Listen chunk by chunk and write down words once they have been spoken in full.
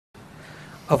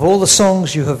Of all the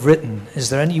songs you have written, is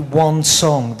there any one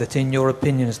song that in your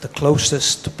opinion is the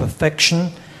closest to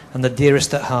perfection and the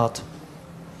dearest at heart?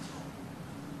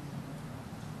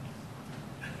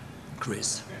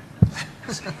 Chris.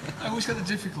 I always get the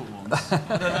difficult ones. I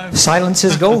don't know. Silence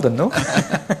is golden, no?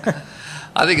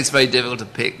 I think it's very difficult to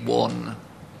pick one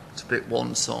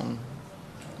song.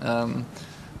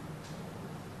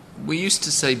 We used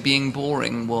to say being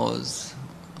boring was,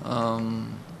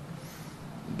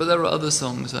 but there are other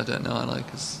songs I don't know. I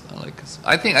like us.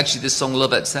 I think actually this song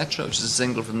 "Love Etc.," which is a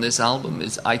single from this album,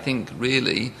 is I think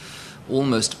really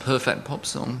almost a perfect pop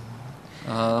song.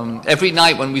 Every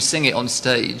night when we sing it on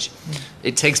stage,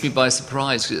 it takes me by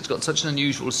surprise because it's got such an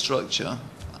unusual structure.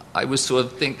 I was sort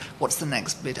of think, what's the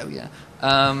next bit? Oh yeah,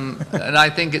 and I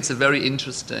think it's a very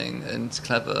interesting and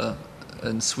clever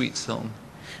and sweet song.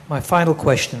 My final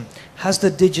question: has the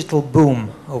digital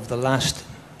boom over the last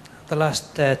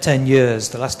 10 years,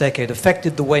 the last decade,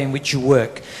 affected the way in which you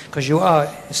work? Because you are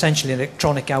essentially an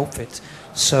electronic outfit,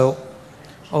 so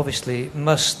obviously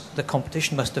the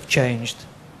competition must have changed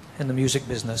in the music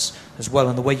business as well,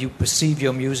 and the way you perceive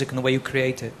your music and the way you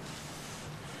create it.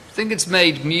 I think it's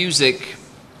made music,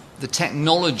 the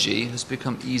technology has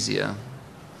become easier.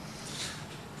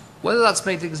 Whether that's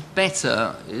made things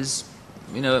better is,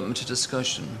 open to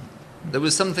discussion. There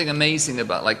was something amazing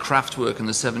about like Kraftwerk in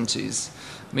the 70s.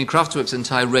 I mean, Kraftwerk's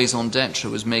entire raison d'etre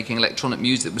was making electronic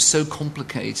music that was so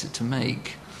complicated to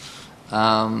make.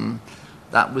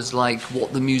 That was like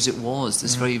what the music was,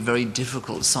 this very, very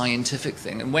difficult scientific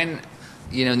thing. And when,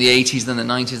 in the 80s, then the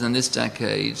 90s, and this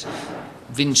decade,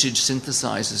 vintage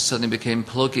synthesizers suddenly became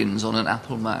plugins on an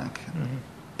Apple Mac.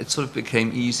 It sort of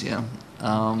became easier.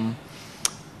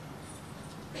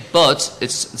 But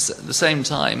it's at the same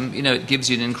time, it gives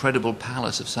you an incredible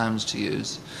palette of sounds to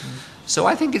use. So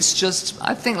I think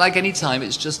like any time,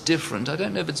 it's just different. I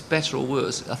don't know if it's better or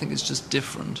worse. I think it's just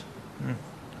different.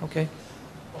 Okay.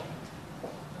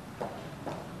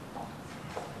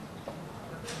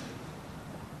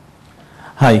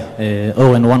 Hi,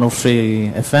 Owen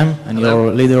 103 FM, and Hello.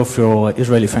 you're leader of your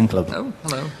Israeli fan club. Oh,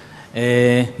 hello.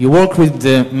 You work with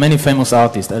many famous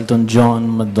artists: Elton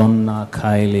John, Madonna,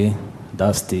 Kylie,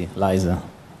 Dusty, Liza.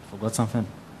 Forgot something?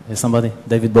 Somebody?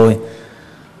 David Bowie.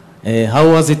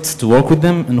 How was it to work with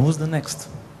them, and who's the next?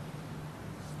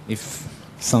 If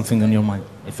something on your mind,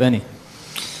 if any.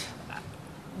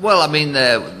 Well, I mean,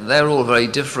 they're all very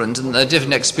different, and they're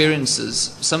different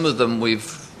experiences. Some of them we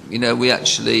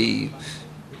actually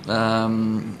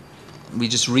we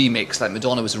just remixed. Like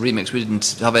Madonna was a remix. We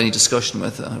didn't have any discussion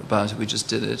with her about it. We just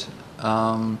did it.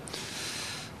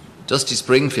 Dusty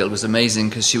Springfield was amazing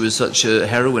because she was such a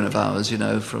heroine of ours,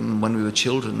 from when we were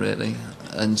children, really.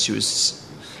 And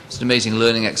it's an amazing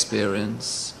learning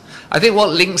experience. I think what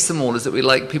links them all is that we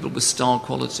like people with star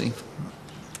quality,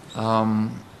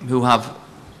 who have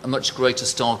a much greater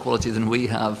star quality than we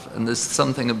have. And there's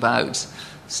something about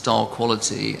star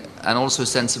quality and also a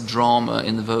sense of drama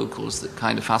in the vocals that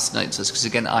kind of fascinates us, because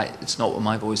again, it's not what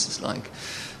my voice is like.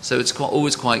 So it's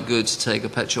always quite good to take a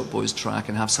Pet Shop Boys track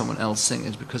and have someone else sing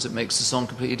it, because it makes the song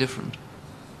completely different.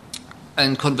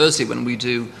 And conversely, when we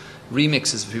do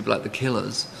remixes for people like the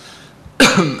Killers,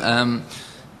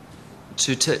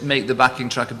 to make the backing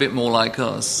track a bit more like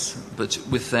us, but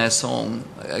with their song,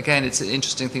 again, it's an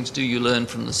interesting thing to do. You learn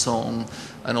from the song,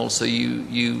 and also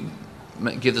you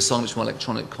give the song much more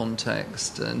electronic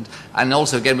context, and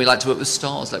also again we like to work with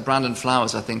stars like Brandon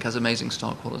Flowers. I think has amazing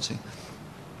star quality.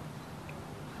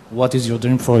 What is your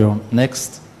dream for your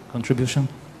next contribution?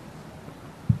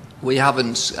 We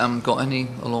haven't got any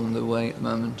along the way at the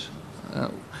moment,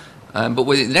 but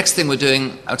the next thing we're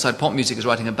doing outside pop music is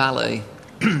writing a ballet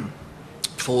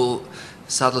for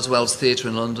Sadler's Wells Theatre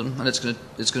in London, and it's going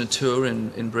to tour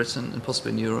in Britain and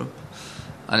possibly in Europe,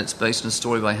 and it's based on a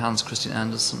story by Hans Christian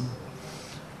Andersen.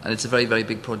 And it's a very, very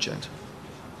big project.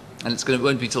 And it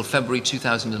won't be till February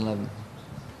 2011.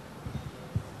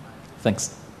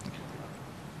 Thanks.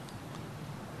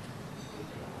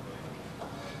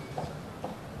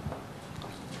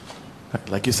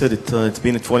 Like you said, it's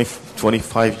been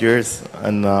 25 years.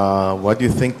 And what do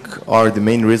you think are the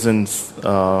main reasons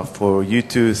for you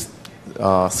two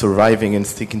surviving and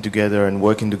sticking together and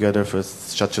working together for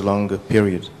such a long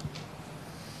period?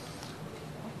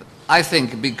 I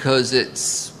think because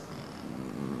it's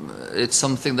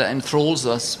something that enthralls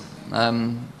us,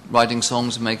 writing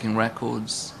songs, making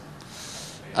records,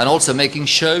 and also making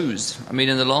shows. I mean,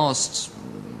 in the last,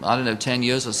 10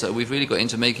 years or so, we've really got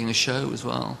into making a show as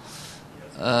well.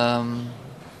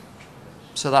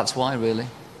 So that's why, really,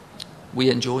 we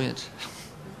enjoy it.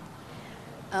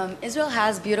 Israel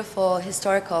has beautiful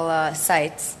historical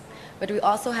sites, But we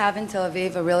also have in Tel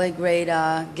Aviv a really great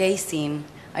gay scene.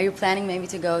 Are you planning maybe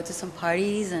to go to some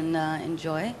parties and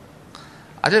enjoy?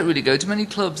 I don't really go to many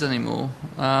clubs anymore.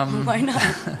 Why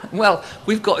not? Well,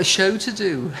 we've got a show to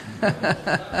do.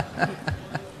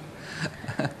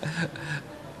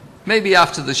 Maybe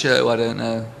after the show, I don't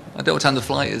know. I don't know what time the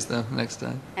flight is, though, next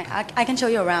day. I can show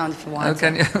you around if you want. Oh,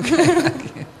 can you? Okay,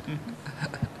 thank you.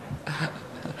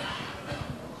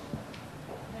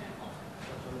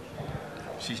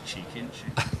 She's cheeky, isn't she?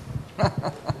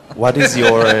 What is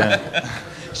your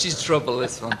She's trouble,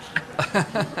 this one.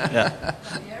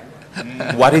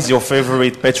 What is your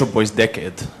favorite Pet Shop Boys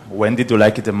decade? When did you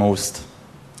like it the most?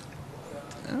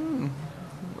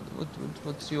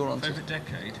 What's your answer? Favourite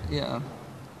decade? Yeah.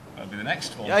 That'll be the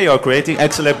next one. Yeah, you are creating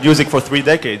excellent music for 3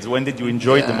 decades. When did you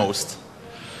enjoy it the most?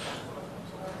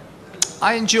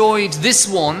 I enjoyed this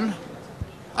one.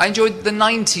 I enjoyed the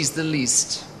 90s the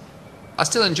least. I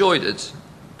still enjoyed it,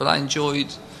 but I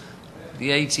enjoyed the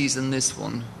 80s and this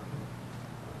one.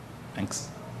 Thanks.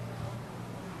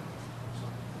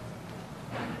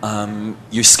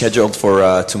 You're scheduled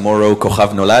for tomorrow, Kochav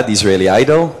Nolad, Israeli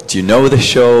Idol. Do you know the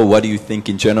show? What do you think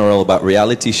in general about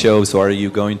reality shows? Or are you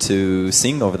going to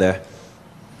sing over there?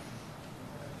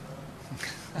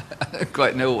 I don't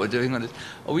quite know what we're doing on it.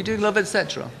 Are we doing Love,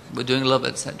 Etc.? We're doing Love,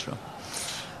 Etc.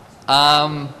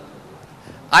 I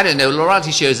don't know.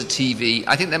 Reality shows are TV.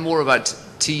 I think they're more about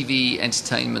TV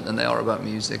entertainment than they are about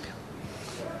music.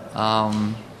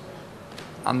 And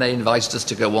they invited us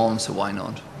to go on, so why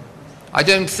not? I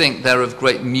don't think they're of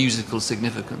great musical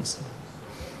significance.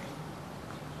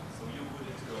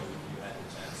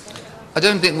 I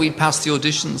don't think we'd pass the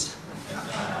auditions.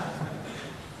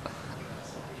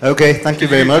 Okay, thank you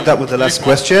very much. That was the last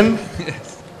question.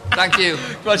 Thank you.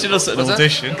 Imagine us at an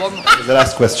audition. The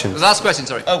last question. The last question,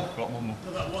 sorry. Oh, got one more.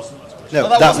 No,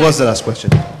 that was the last question.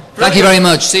 Thank you very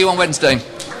much. See you on Wednesday.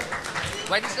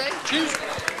 Wednesday? Tuesday.